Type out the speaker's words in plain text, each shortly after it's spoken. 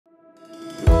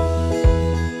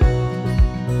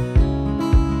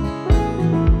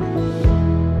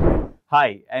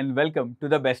Hi and welcome to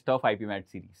the Best of IPMAT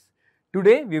series.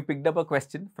 Today we picked up a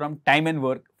question from Time and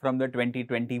Work from the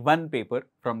 2021 paper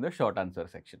from the short answer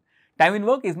section. Time and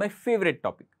work is my favorite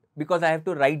topic because I have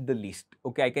to write the least.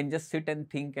 Okay, I can just sit and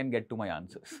think and get to my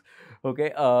answers.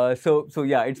 Okay, so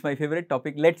yeah, it's my favorite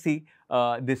topic. Let's see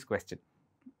this question.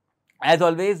 As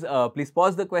always, please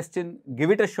pause the question,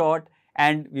 give it a shot,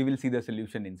 and we will see the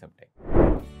solution in some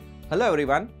time. Hello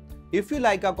everyone. If you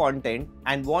like our content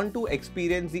and want to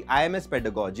experience the IMS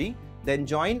pedagogy, then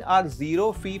join our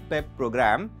zero fee prep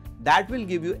program that will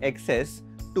give you access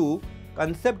to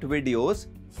concept videos,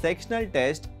 sectional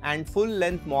test and full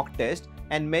length mock test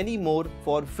and many more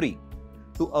for free.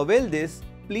 To avail this,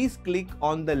 please click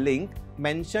on the link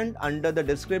mentioned under the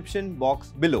description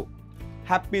box below.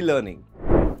 Happy learning.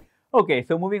 Okay,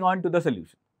 so moving on to the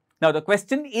solution. Now, the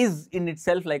question is in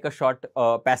itself like a short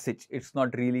passage. It's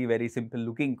not really very simple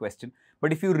looking question.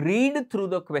 But if you read through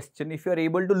the question, if you are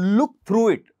able to look through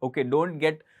it, okay, don't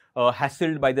get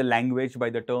hassled by the language,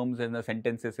 by the terms and the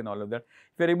sentences and all of that.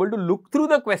 If you are able to look through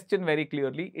the question very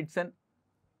clearly, it's an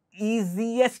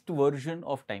easiest version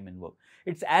of time and work.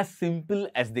 It's as simple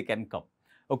as they can come.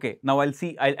 Okay, now I'll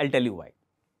tell you why.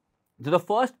 So, the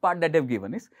first part that they've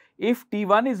given is if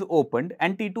T1 is opened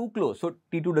and T2 closed. So,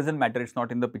 T2 doesn't matter, it's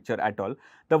not in the picture at all.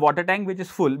 The water tank which is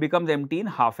full becomes empty in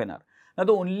half an hour. Now,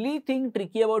 the only thing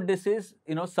tricky about this is,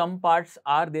 some parts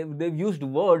are, they've used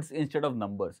words instead of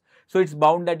numbers. So, it's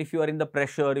bound that if you are in the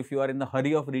pressure, if you are in the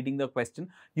hurry of reading the question,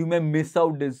 you may miss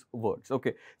out these words.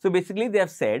 Okay. So, basically they have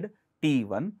said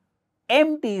T1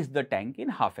 empties the tank in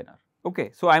half an hour. Okay.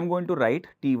 So, I am going to write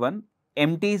T1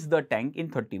 empties the tank in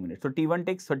 30 minutes. So, T1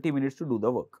 takes 30 minutes to do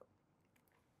the work.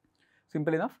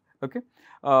 Simple enough. Okay.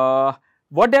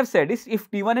 What they have said is if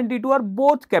T1 and T2 are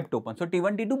both kept open. So,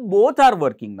 T1, T2 both are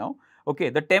working now. Okay.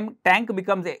 The tank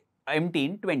becomes empty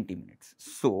in 20 minutes.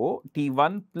 So,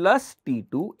 T1 plus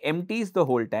T2 empties the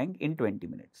whole tank in 20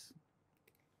 minutes.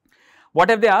 What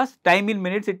have they asked? Time in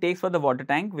minutes it takes for the water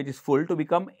tank which is full to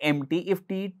become empty if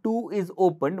T2 is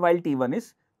opened while T1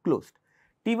 is closed.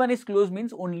 T1 is closed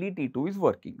means only T2 is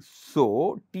working.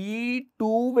 So, T2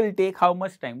 will take how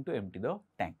much time to empty the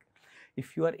tank?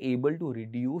 If you are able to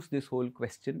reduce this whole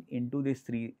question into these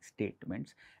three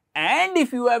statements, and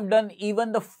if you have done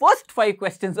even the first 5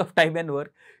 questions of time and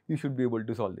work, you should be able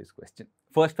to solve this question.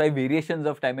 First 5 variations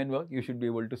of time and work, you should be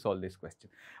able to solve this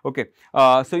question. Okay.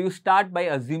 So, you start by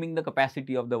assuming the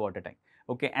capacity of the water tank.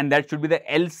 Okay, and that should be the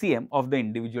LCM of the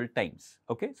individual times.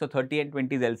 Okay, so 30 and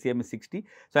 20's LCM is 60.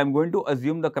 So, I am going to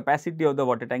assume the capacity of the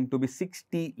water tank to be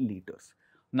 60 liters.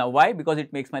 Now, why? Because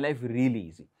it makes my life really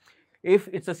easy. If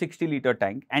it's a 60 liter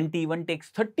tank and T1 takes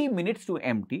 30 minutes to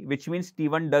empty, which means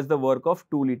T1 does the work of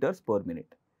 2 liters per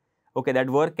minute. Okay, that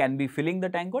work can be filling the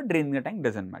tank or draining the tank,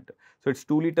 doesn't matter. So, it's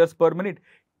 2 liters per minute.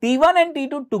 T1 and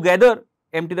T2 together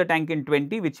empty the tank in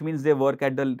 20, which means they work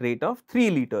at the rate of 3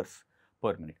 liters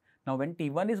per minute. Now, when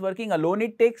T1 is working alone,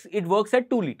 it works at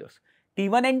 2 liters.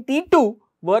 T1 and T2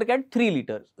 work at 3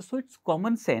 liters. So, it's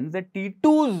common sense that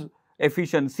T2's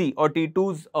efficiency or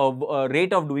T2's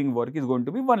rate of doing work is going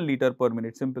to be 1 liter per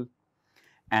minute, simple.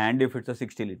 And if it's a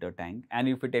 60 liter tank and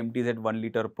if it empties at 1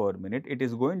 liter per minute, it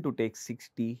is going to take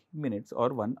 60 minutes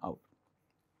or 1 hour.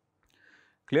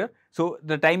 Clear? So,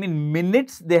 the time in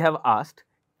minutes they have asked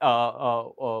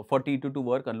for T2 to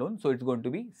work alone. So, it's going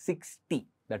to be 60.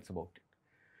 That's about it.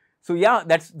 So, yeah,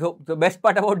 that's the best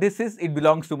part about this is it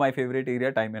belongs to my favorite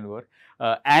area, time and work.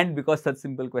 And because such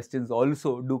simple questions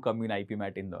also do come in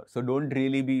IPMAT Indore. So, don't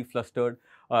really be flustered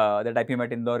that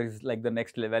IPMAT Indore is like the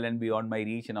next level and beyond my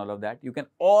reach and all of that. You can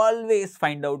always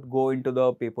find out, go into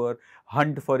the paper,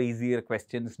 hunt for easier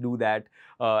questions, do that.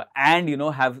 And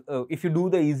if you do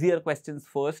the easier questions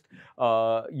first,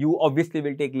 you obviously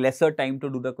will take lesser time to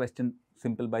do the question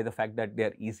simple by the fact that they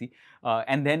are easy.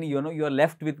 And then, you are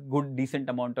left with good decent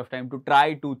amount of time to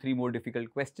try 2-3 more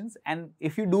difficult questions. And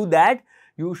if you do that,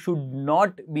 you should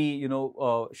not be,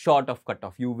 short of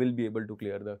cutoff. You will be able to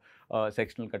clear the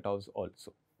sectional cutoffs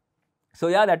also. So,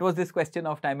 yeah, that was this question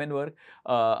of time and work.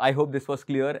 I hope this was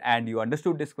clear and you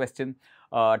understood this question.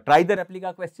 Try the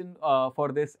replica question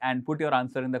for this and put your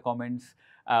answer in the comments.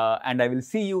 And I will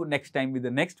see you next time with the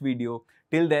next video.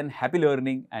 Till then, happy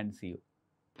learning and see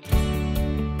you.